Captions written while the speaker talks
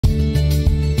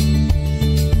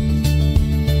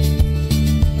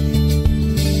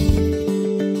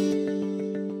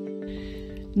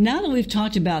Now that we've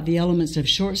talked about the elements of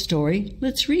short story,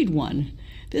 let's read one.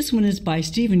 This one is by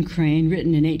Stephen Crane,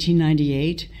 written in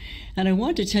 1898, and I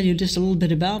want to tell you just a little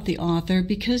bit about the author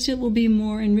because it will be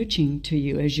more enriching to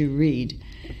you as you read.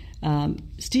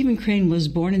 Stephen Crane was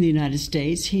born in the United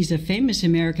States. He's a famous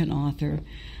American author.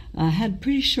 Had a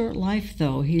pretty short life,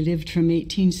 though. He lived from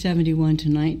 1871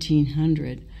 to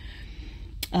 1900.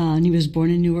 And he was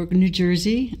born in Newark, New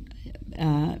Jersey,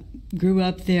 grew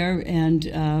up there, and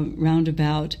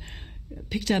roundabout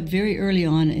picked up very early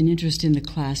on an interest in the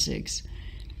classics.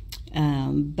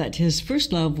 But his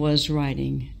first love was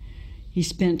writing. He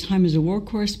spent time as a war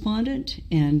correspondent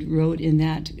and wrote in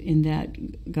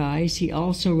that guise. He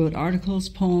also wrote articles,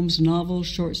 poems, novels,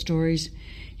 short stories.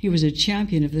 He was a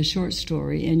champion of the short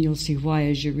story, and you'll see why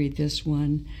as you read this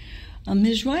one.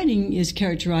 His writing is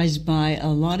characterized by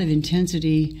a lot of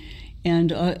intensity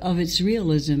and of its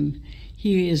realism.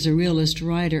 He is a realist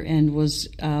writer and was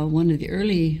one of the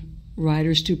early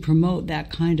writers to promote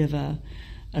that kind of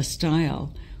a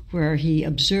style, where he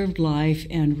observed life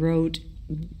and wrote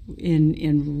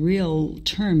in real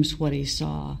terms what he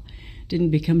saw. Didn't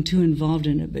become too involved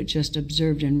in it, but just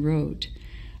observed and wrote.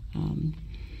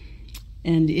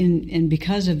 And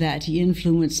because of that, he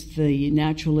influenced the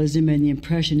naturalism and the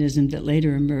impressionism that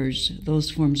later emerged,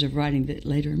 those forms of writing that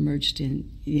later emerged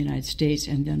in the United States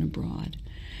and then abroad.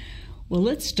 Well,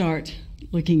 let's start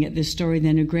looking at this story,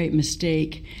 then, A Great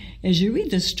Mistake. As you read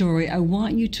this story, I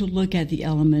want you to look at the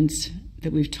elements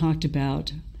that we've talked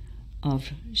about of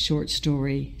short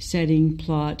story: setting,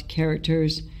 plot,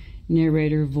 characters,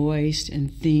 narrator, voice,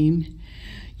 and theme.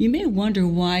 You may wonder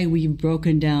why we've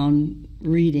broken down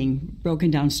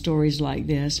stories like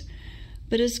this,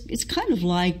 but it's kind of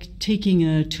like taking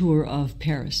a tour of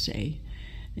Paris, say.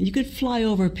 You could fly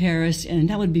over Paris, and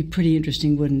that would be pretty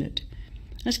interesting, wouldn't it?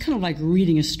 That's kind of like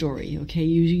reading a story, okay?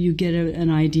 You get an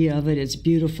idea of it, it's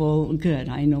beautiful, good,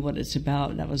 I know what it's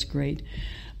about, that was great.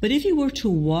 But if you were to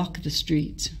walk the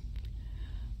streets,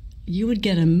 you would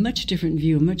get a much different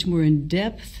view, a much more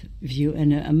in-depth view,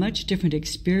 and a much different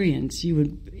experience. You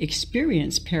would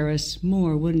experience Paris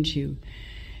more, wouldn't you?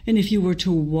 And if you were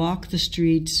to walk the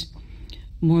streets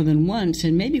more than once,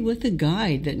 and maybe with a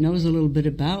guide that knows a little bit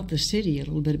about the city, a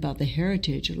little bit about the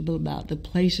heritage, a little bit about the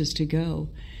places to go,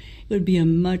 it would be a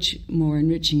much more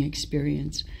enriching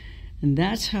experience. And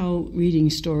that's how reading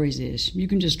stories is. You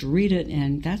can just read it,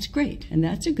 and that's great, and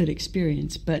that's a good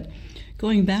experience. But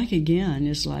going back again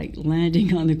is like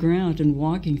landing on the ground and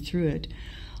walking through it.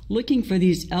 Looking for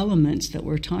these elements that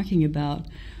we're talking about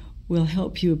will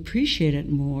help you appreciate it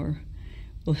more,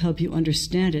 will help you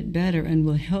understand it better, and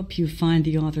will help you find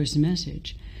the author's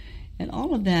message. And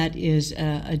all of that is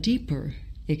a deeper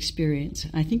experience.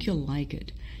 I think you'll like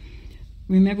it.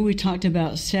 Remember, we talked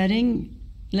about setting.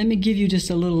 Let me give you just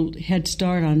a little head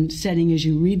start on setting as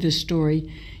you read this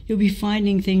story. You'll be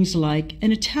finding things like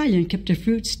an Italian kept a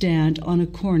fruit stand on a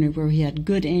corner where he had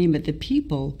good aim at the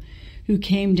people who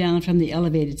came down from the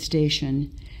elevated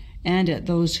station and at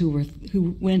those who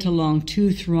went along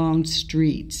two thronged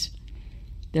streets.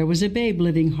 There was a babe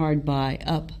living hard by,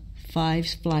 up 5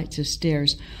 flights of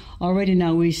stairs. Already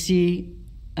now we see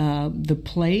the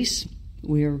place.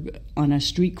 We're on a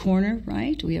street corner,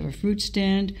 right? We have a fruit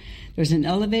stand. There's an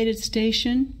elevated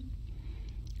station.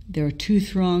 There are 2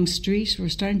 thronged streets. We're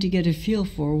starting to get a feel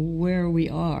for where we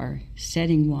are,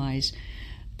 setting-wise.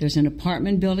 There's an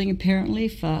apartment building,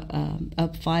 apparently,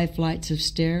 up 5 flights of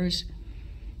stairs.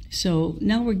 So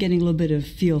now we're getting a little bit of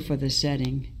feel for the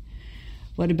setting.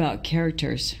 What about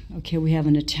characters? Okay, we have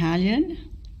an Italian,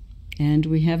 and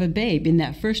we have a babe. In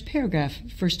that first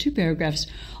 2 paragraphs,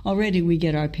 already we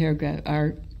get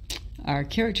our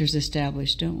characters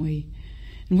established, don't we?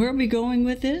 And where are we going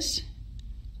with this?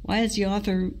 Why is the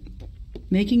author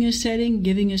making a setting,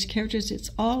 giving us characters?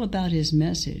 It's all about his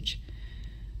message.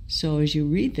 So as you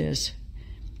read this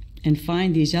and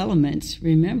find these elements,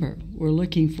 remember, we're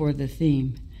looking for the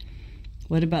theme.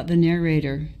 What about the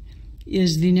narrator?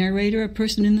 Is the narrator a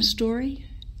person in the story?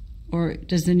 Or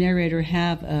does the narrator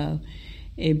have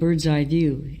a bird's eye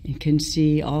view and can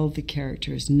see all of the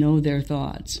characters, know their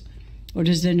thoughts? Or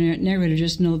does the narrator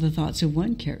just know the thoughts of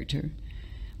one character?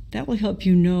 That will help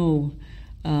you know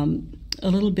a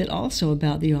little bit also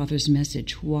about the author's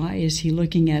message. Why is he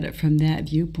looking at it from that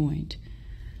viewpoint?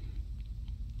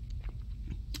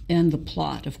 And the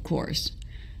plot, of course.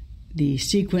 The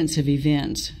sequence of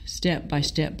events, step by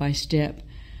step by step.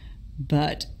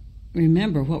 But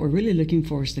remember, what we're really looking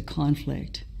for is the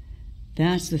conflict.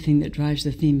 That's the thing that drives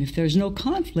the theme. If there's no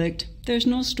conflict, there's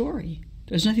no story.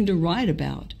 There's nothing to write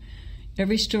about.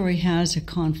 Every story has a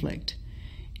conflict.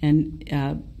 And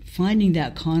finding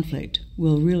that conflict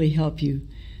will really help you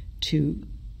to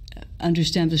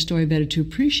understand the story better, to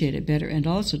appreciate it better, and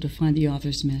also to find the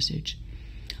author's message.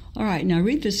 All right, now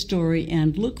read the story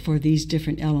and look for these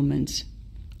different elements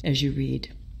as you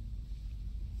read.